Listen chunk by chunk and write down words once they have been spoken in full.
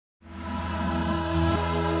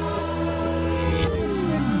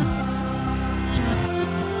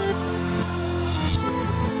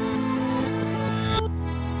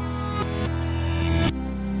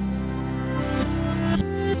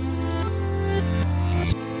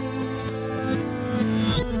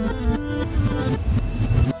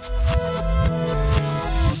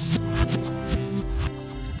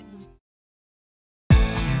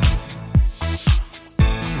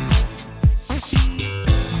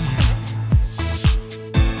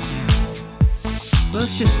Well,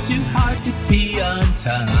 it's just too hard to be on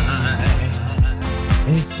time.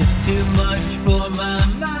 It's just too much for my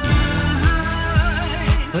mind.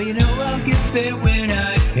 Well, you know I'll get there when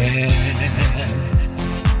I can.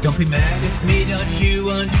 Don't be mad at me, don't you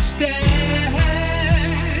understand?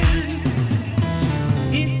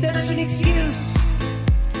 It's such an excuse.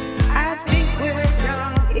 I think we're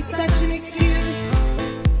done. It's such an excuse.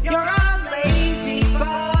 You're a lazy bum.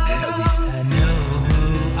 At least I know who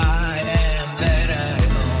I am, that I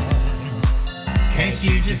own. Can't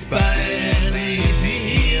you just buy it and leave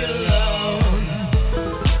me alone?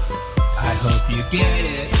 I hope you get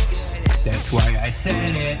it. That's why I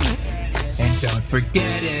said it. And don't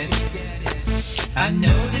forget it. I know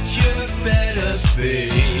that you're fed up,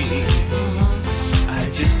 babe. I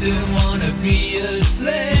just don't wanna be a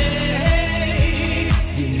slave.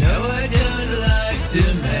 You know I don't like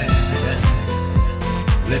demands.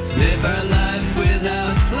 Let's live our life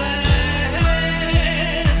without plans.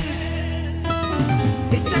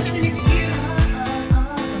 It's just an excuse.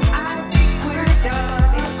 I think we're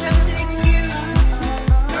done. It's just an excuse.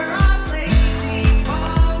 We're all lazy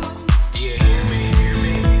bum. Do you hear me?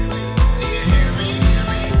 Do you hear me?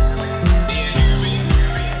 Do you hear me?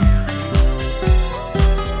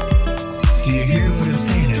 Do you hear what I'm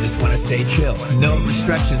saying? I just wanna stay chill. No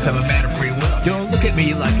restrictions, I'm a man of free will. Don't look at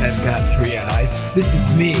me like I've got 3 eyes. This is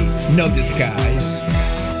me, no disguise.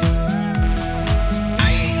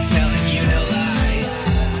 I ain't telling you no lies.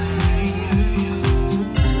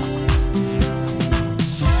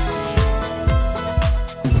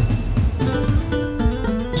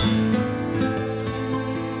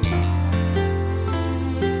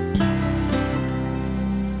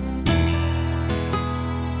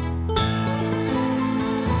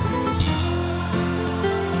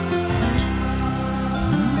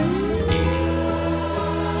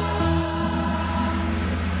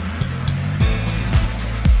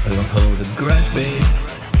 Don't hold a grudge, babe.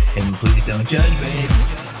 And please don't judge, babe.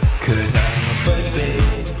 Cause I'm a budge,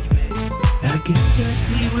 babe. I guess I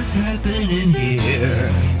see what's happening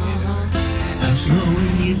here. I'm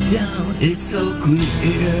slowing you down, it's so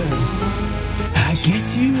clear. I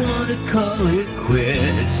guess you wanna call it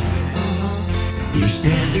quits. Your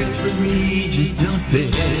standards for me just don't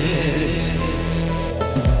fit.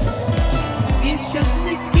 It's just an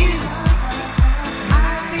excuse.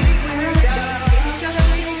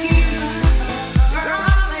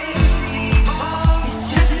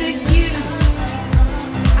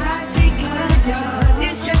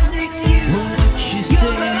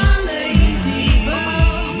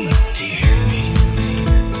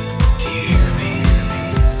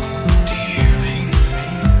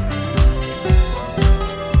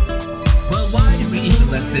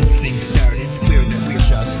 This thing started, it's clear that we're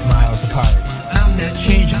just miles apart. I'm not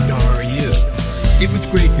changing, nor are you. It was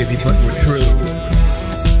great, baby, but we're through.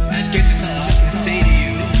 I guess that's all I can say to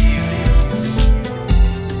you.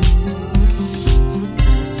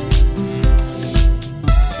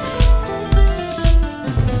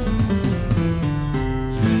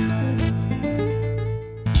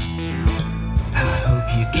 I hope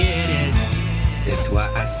you get it. That's why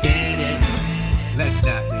I said it. Let's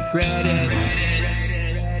not regret it.